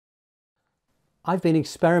I've been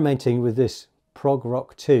experimenting with this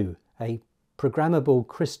ProgRock2, a programmable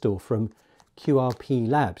crystal from QRP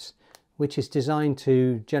Labs, which is designed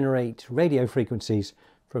to generate radio frequencies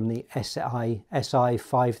from the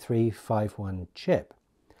SI5351 chip.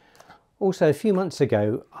 Also, a few months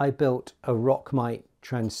ago, I built a ProgRock2Mite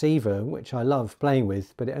transceiver, which I love playing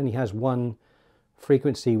with, but it only has one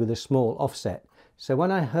frequency with a small offset. So when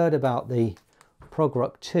I heard about the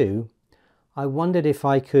ProgRock2, I wondered if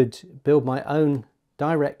I could build my own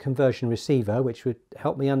direct conversion receiver, which would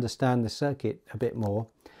help me understand the circuit a bit more,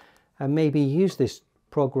 and maybe use this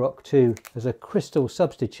ProgRock2 as a crystal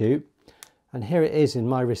substitute, and here it is in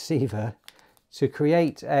my receiver, to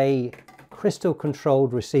create a crystal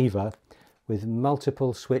controlled receiver with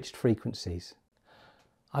multiple switched frequencies.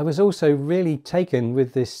 I was also really taken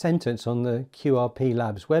with this sentence on the QRP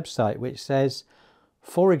Labs website, which says,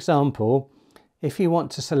 for example, if you want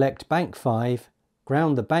to select bank 5,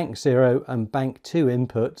 ground the bank 0 and bank 2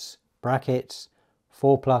 inputs, brackets,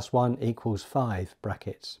 4 plus 1 equals 5,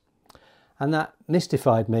 brackets. And that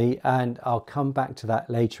mystified me, and I'll come back to that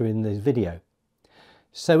later in this video.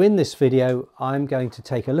 So in this video, I'm going to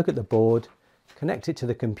take a look at the board, connect it to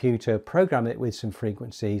the computer, program it with some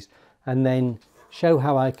frequencies, and then show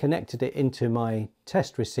how I connected it into my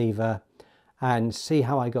test receiver and see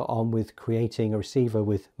how I got on with creating a receiver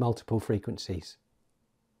with multiple frequencies.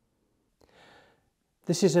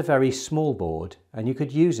 This is a very small board, and you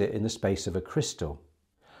could use it in the space of a crystal.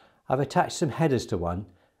 I've attached some headers to one,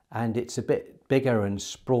 and it's a bit bigger and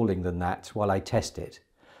sprawling than that while I test it.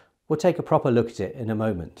 We'll take a proper look at it in a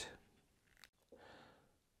moment.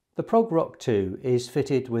 The ProgRock2 is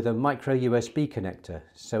fitted with a micro USB connector,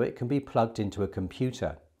 so it can be plugged into a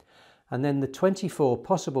computer. And then the 24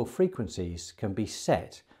 possible frequencies can be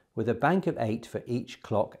set with a bank of 8 for each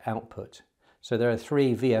clock output. So there are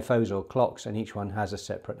 3 VFOs or clocks, and each one has a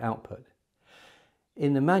separate output.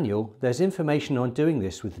 In the manual, there's information on doing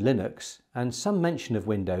this with Linux and some mention of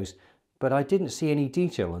Windows, but I didn't see any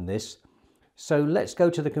detail on this. So let's go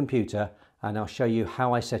to the computer and I'll show you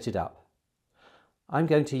how I set it up. I'm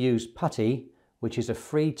going to use PuTTY, which is a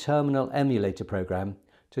free terminal emulator program,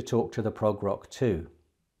 to talk to the ProgRock2.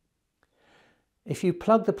 If you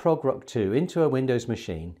plug the ProgRock2 into a Windows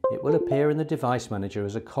machine, it will appear in the device manager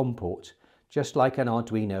as a COM port, just like an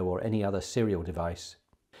Arduino or any other serial device.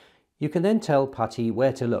 You can then tell PuTTY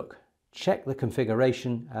where to look, check the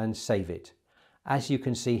configuration and save it, as you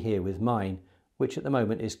can see here with mine, which at the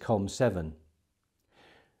moment is COM7.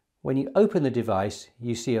 When you open the device,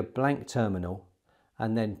 you see a blank terminal,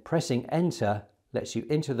 and then pressing enter lets you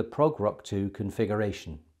into the ProgRock2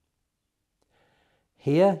 configuration.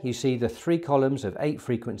 Here you see the 3 columns of 8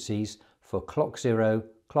 frequencies for clock 0,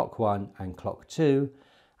 clock 1 and clock 2,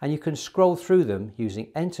 and you can scroll through them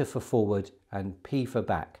using enter for forward and P for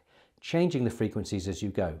back, changing the frequencies as you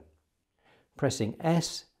go. Pressing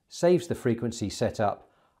S saves the frequency setup,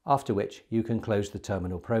 after which you can close the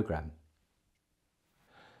terminal program.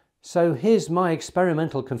 So here's my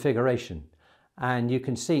experimental configuration, and you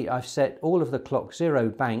can see I've set all of the clock 0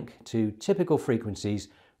 bank to typical frequencies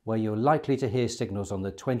where you're likely to hear signals on the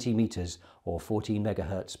 20 meters or 14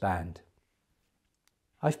 megahertz band.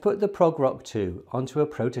 I've put the ProgRock2 onto a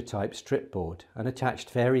prototype strip board and attached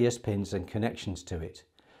various pins and connections to it.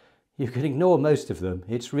 You can ignore most of them,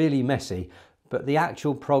 it's really messy, but the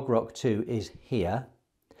actual ProgRock2 is here,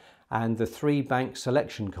 and the 3 bank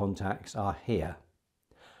selection contacts are here.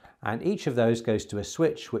 And each of those goes to a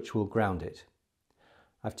switch which will ground it.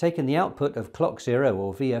 I've taken the output of clock 0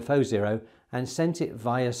 or VFO 0 and sent it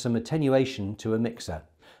via some attenuation to a mixer.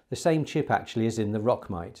 The same chip actually is in the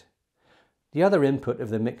ProgRock2Mite. The other input of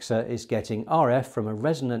the mixer is getting RF from a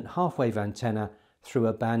resonant half-wave antenna through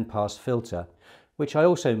a bandpass filter, which I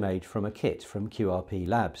also made from a kit from QRP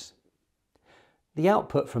Labs. The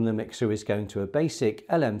output from the mixer is going to a basic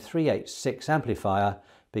LM386 amplifier,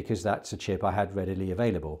 because that's a chip I had readily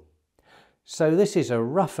available. So this is a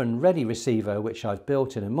rough and ready receiver which I've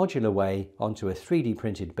built in a modular way onto a 3D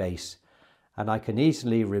printed base, and I can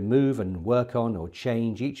easily remove and work on or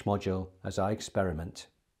change each module as I experiment.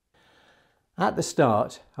 At the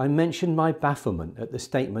start, I mentioned my bafflement at the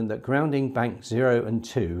statement that grounding bank 0 and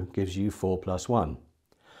 2 gives you 4 plus 1.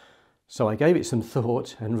 So I gave it some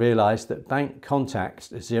thought and realised that bank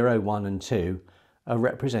contacts 0, 1 and 2 are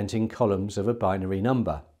representing columns of a binary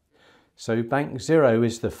number. So bank 0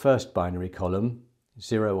 is the first binary column,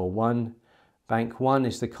 0 or 1, bank 1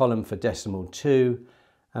 is the column for decimal 2,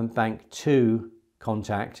 and bank 2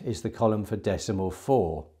 contact is the column for decimal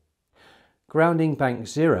 4. Grounding bank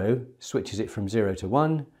 0 switches it from 0 to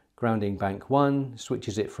 1, grounding bank 1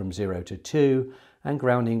 switches it from 0 to 2, and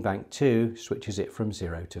grounding bank 2 switches it from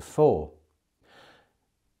 0 to 4.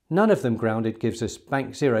 None of them grounded gives us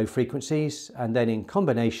bank 0 frequencies, and then in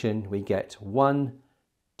combination we get 1,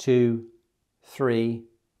 2, 3,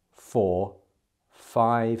 4,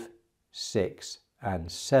 5, 6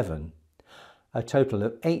 and 7. A total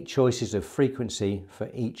of 8 choices of frequency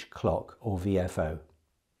for each clock or VFO.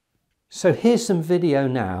 So here's some video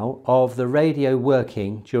now of the radio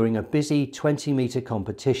working during a busy 20-meter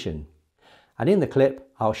competition. And in the clip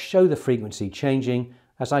I'll show the frequency changing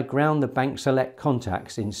as I ground the bank select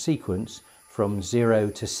contacts in sequence from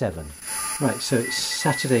 0 to 7. Right, so it's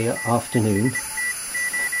Saturday afternoon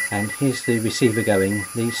and here's the receiver going.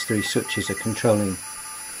 These 3 switches are controlling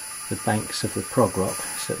the banks of the ProgRock.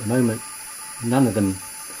 So at the moment none of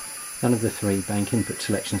the 3 bank input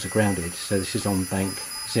selections are grounded, so this is on bank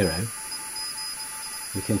 0.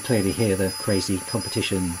 You can clearly hear the crazy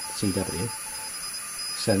competition CW.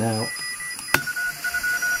 So now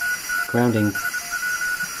grounding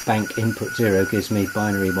bank input 0 gives me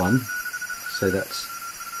binary 1, so that's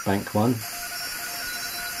bank 1,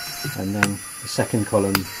 and then the second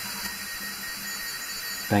column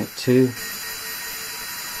bank 2, is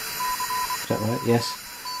that right? Yes,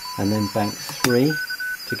 and then bank 3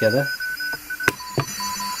 together.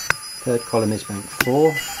 Third column is bank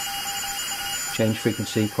 4, change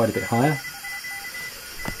frequency quite a bit higher,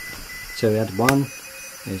 so we add 1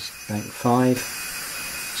 is bank 5,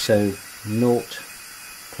 so 0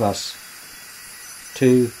 plus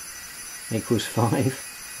 2 equals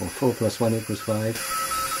 5, or 4 plus 1 equals 5.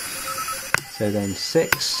 So then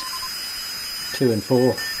 6, 2 and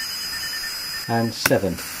 4, and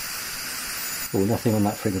 7. Oh, nothing on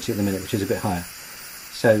that frequency at the minute, which is a bit higher.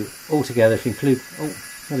 So altogether, if you include, oh,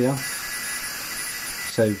 there we are.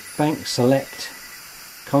 So bank select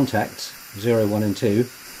contacts 0, 1 and 2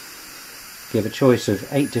 give a choice of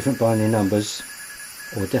 8 different binary numbers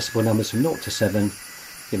or decimal numbers from 0 to 7,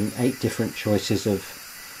 giving 8 different choices of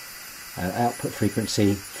output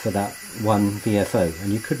frequency for that one VFO,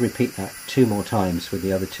 and you could repeat that 2 more times with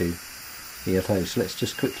the other 2 VFOs. So let's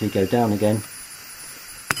just quickly go down again.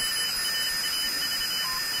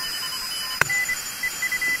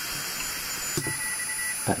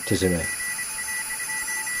 Back to 0.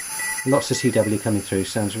 Lots of CW coming through,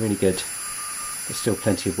 sounds really good, but still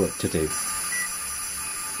plenty of work to do.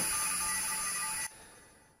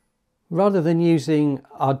 Rather than using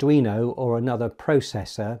Arduino or another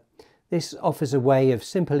processor, this offers a way of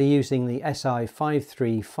simply using the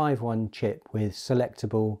SI5351 chip with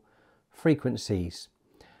selectable frequencies.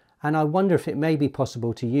 And I wonder if it may be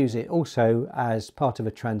possible to use it also as part of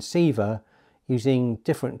a transceiver, using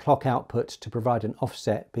different clock outputs to provide an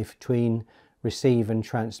offset between receive and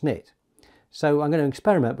transmit. So I'm going to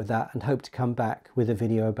experiment with that and hope to come back with a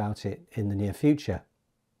video about it in the near future.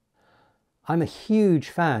 I'm a huge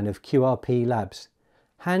fan of QRP Labs.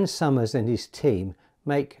 Hans Summers and his team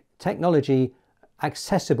make technology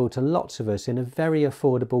accessible to lots of us in a very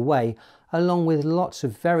affordable way, along with lots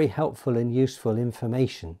of very helpful and useful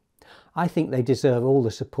information. I think they deserve all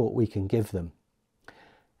the support we can give them.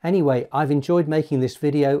 Anyway, I've enjoyed making this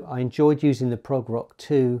video. I enjoyed using the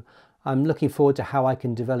ProgRock2. I'm looking forward to how I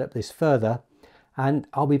can develop this further, and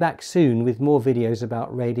I'll be back soon with more videos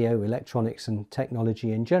about radio, electronics and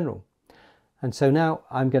technology in general. And so now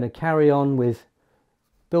I'm going to carry on with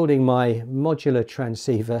building my modular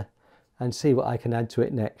transceiver and see what I can add to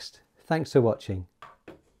it next. Thanks for watching.